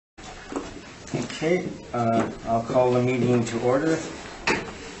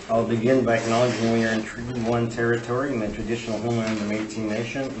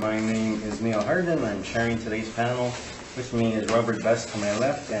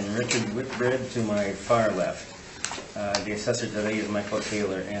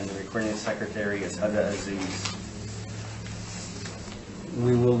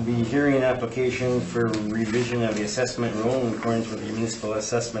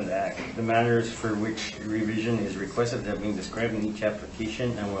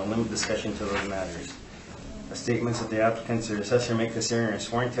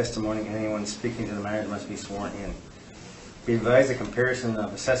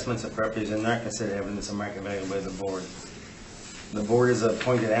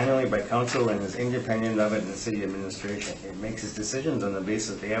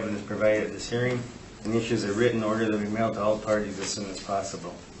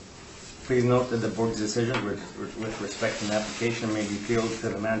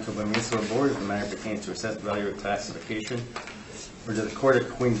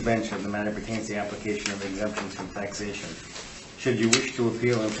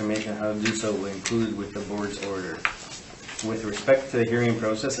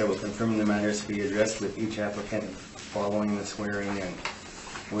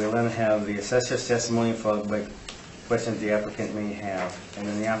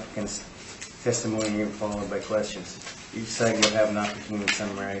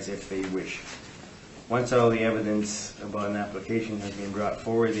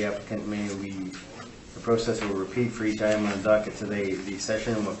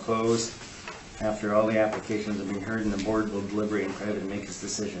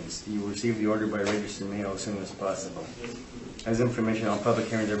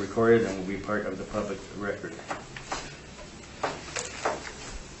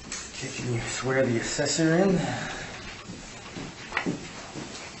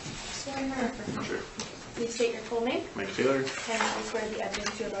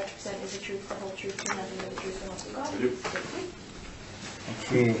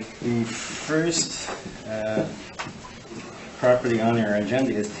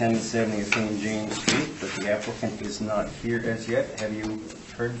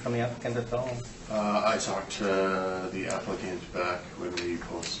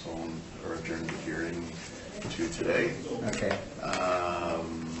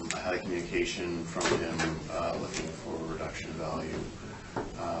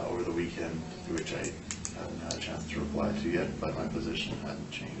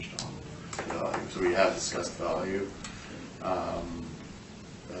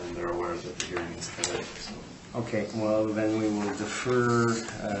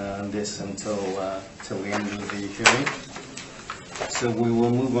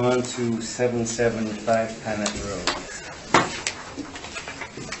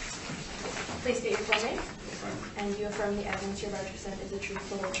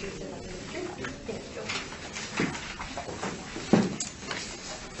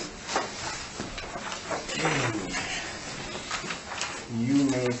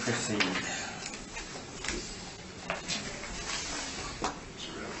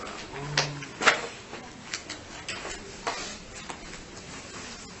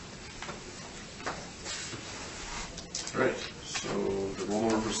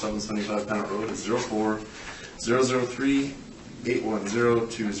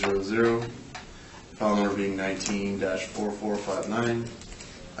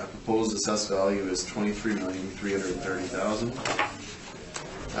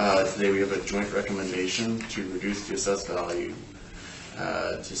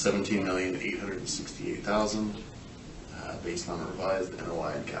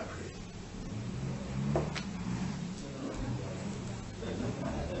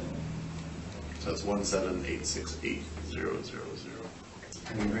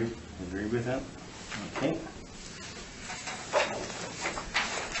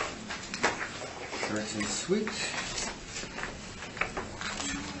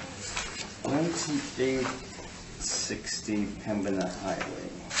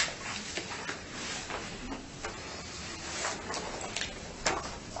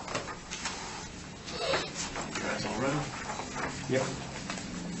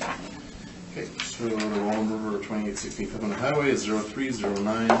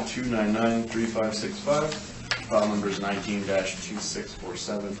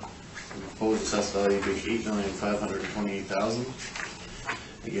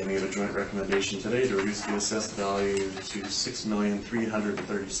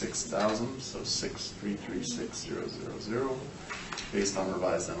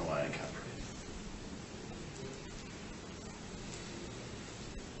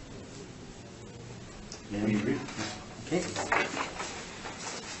Yeah. We agree. Okay.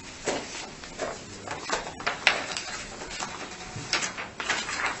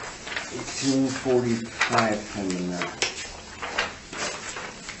 $18.45 coming now.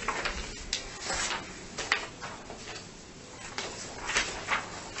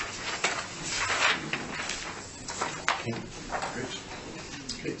 Okay, great.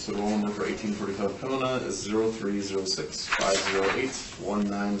 Okay, so the roll number for 1845 Pomona is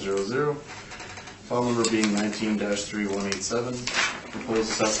 0306-508-1900. File number being 19-3187.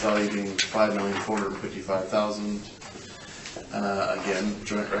 Proposed assessed value being $5,455,000. Again,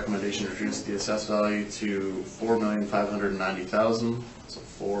 joint recommendation to reduce the assessed value to $4,590,000. So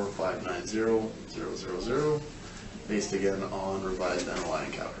 4,590,000, based again on revised NOI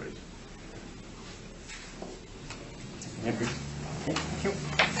and cap rate. Yep. Okay, thank you.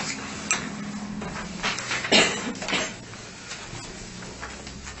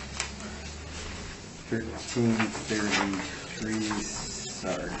 $13.33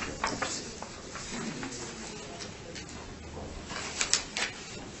 Sarge.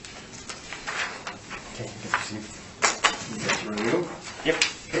 Okay, proceed. You guys ready to go? Yep.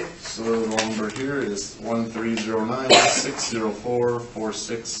 Okay, so the roll number here is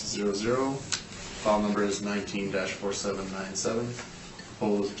 1309-604-4600. File number is 19-4797.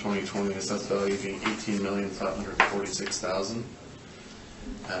 Proposed 2020 assessed value being $18,546,000.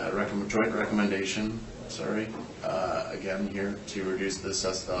 Joint recommendation, again here to reduce the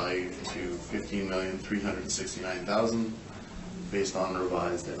assessed value to $15,369,000 based on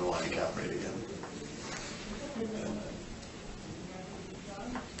revised NOI and cap rate again.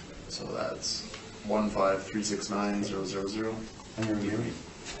 So that's 15369,000. And your review?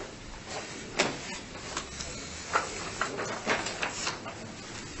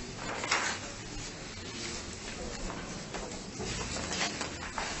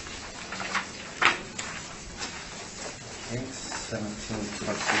 Thanks.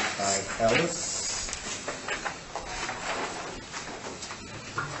 1725 Ellis.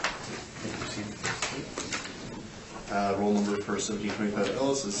 Roll number for 1725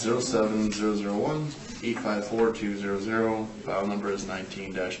 Ellis is 07001-854200. File number is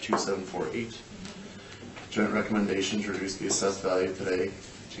 19-2748. Joint recommendation to reduce the assessed value today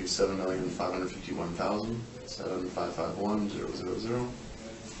to $7,551,000. 7551000.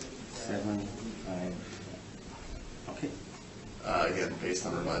 7, 5. Okay. Again, based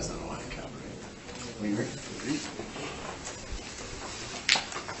on revised NOI and cap rate. We agree?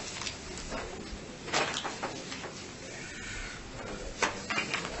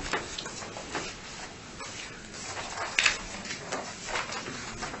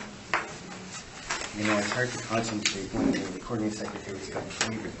 You know, it's hard to concentrate when the recording secretary's got a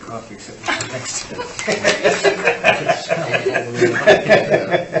favorite coffee sitting right next to it.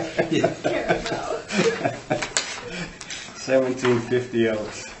 1750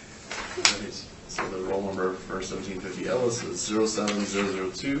 Ellis. So the roll number for 1750 Ellis is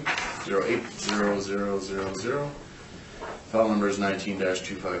 07002-080000. File number is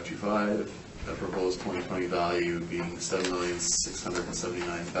 19-2525. The proposed 2020 value being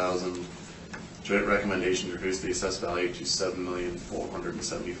 $7,679,000. Joint recommendation to reduce the assessed value to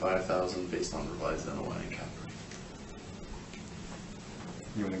 $7,475,000 based on revised NOI and cap rate.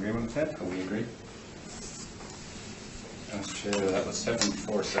 You in agreement with that? Are we agree? Mr. Chair, that was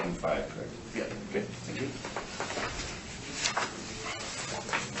 7475, correct? Yeah. Okay, thank you.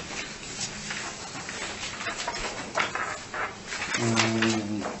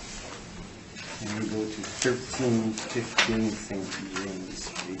 And we go to 1315 St. James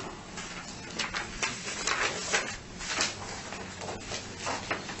Street.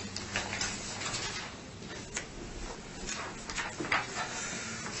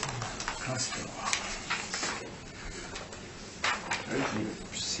 Hospital.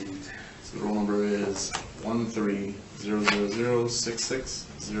 Proceed. So the roll number is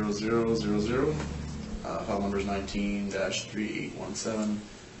 13000660000. File number is 19-3817.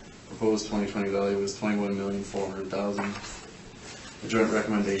 Proposed 2020 value is $21,400,000. The joint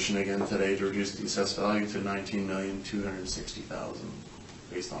recommendation again today to reduce the assessed value to $19,260,000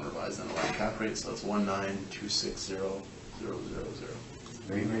 based on revised NOI and cap rate. So that's 19260,000.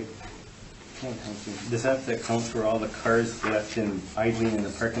 Very great. Okay, thank you. Does that have to account for all the cars left in idling in the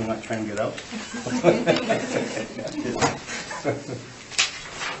parking lot trying to get out?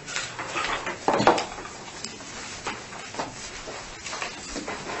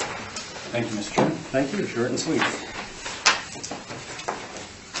 Thank you, Mr. Chairman. Thank you, short and sweet.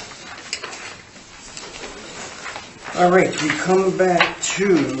 All right, we come back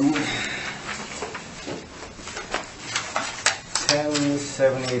to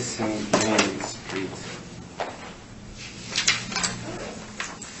 1070 St. James Street.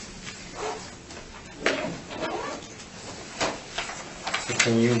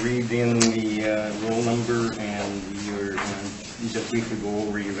 Can you read in the roll number and your, just briefly go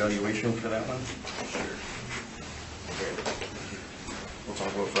over your evaluation for that one? Sure. We'll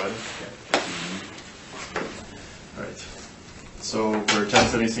talk about Friday? All right. So for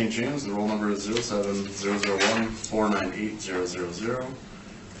 1070 St. James, the roll number is 07001498000.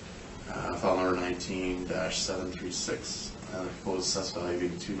 File number 19-736. The proposed assessed value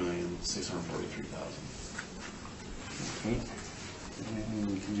being $2,643,000. Okay.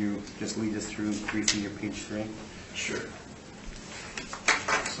 And could you just lead us through briefly your page 3? Sure.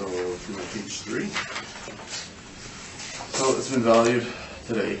 So through my page 3. So it's been valued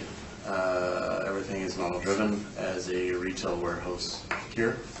today. Everything is model driven as a retail warehouse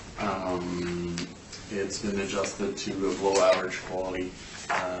here. It's been adjusted to a below average quality,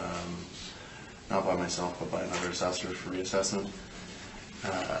 not by myself but by another assessor for reassessment.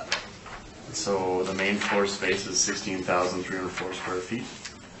 So the main floor space is 16,304 square feet.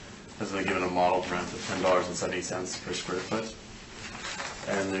 Has been given a model rent of $10.70 per square foot.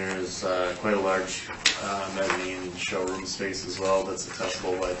 And there's quite a large mezzanine showroom space as well that's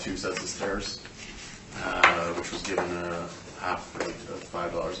accessible by 2 sets of stairs, which was given a half rate of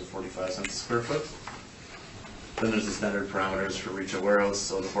 $5.45 a square foot. Then there's the standard parameters for retail warehouse,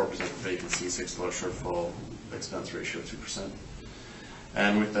 so the 4% vacancy, $6 shortfall, expense ratio of 2%.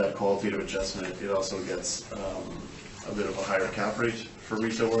 And with that qualitative adjustment, it also gets a bit of a higher cap rate for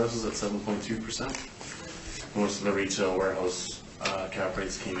retail warehouses at 7.2%. Most of the retail warehouse cap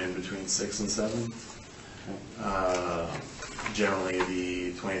rates came in between 6 and 7. Generally,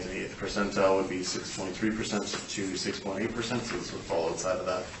 the 20th and 80th percentile would be 6.3% to 6.8%, so this would fall outside of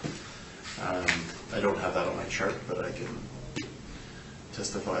that. I don't have that on my chart, but I can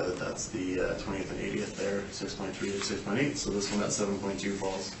testify that that's the 20th and 80th there, 6.3 to 6.8, so this one at 7.2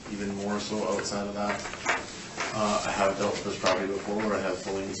 falls even more so outside of that. I have dealt with this property before where I have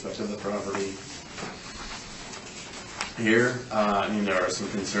fully inspected the property. Here, I mean, there are some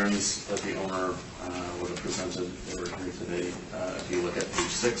concerns that the owner would have presented over here today. If you look at page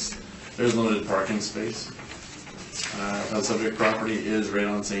 6, there's limited parking space. The subject property is right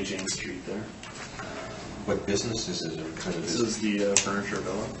on St. James Street there. What business is it? This is the furniture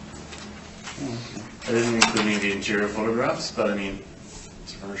villa. I didn't include any of the interior photographs, but I mean,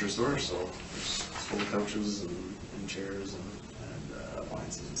 it's a furniture store, so there's full couches and chairs and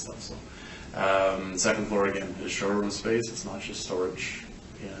appliances and stuff. So, second floor again is showroom space. It's not just storage.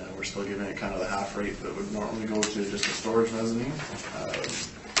 We're still giving it kind of the half rate that would normally go to just a storage mezzanine.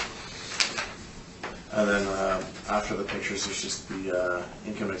 And then after the pictures, there's just the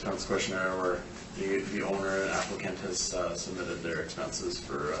income expense questionnaire where the owner and applicant has submitted their expenses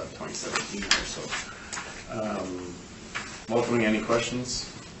for 2017 or so. Welcoming any questions?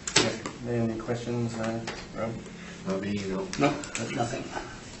 Any questions, Rob? No. No, nothing.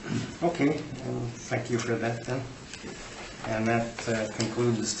 Okay, thank you for that then. And that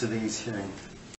concludes today's hearing.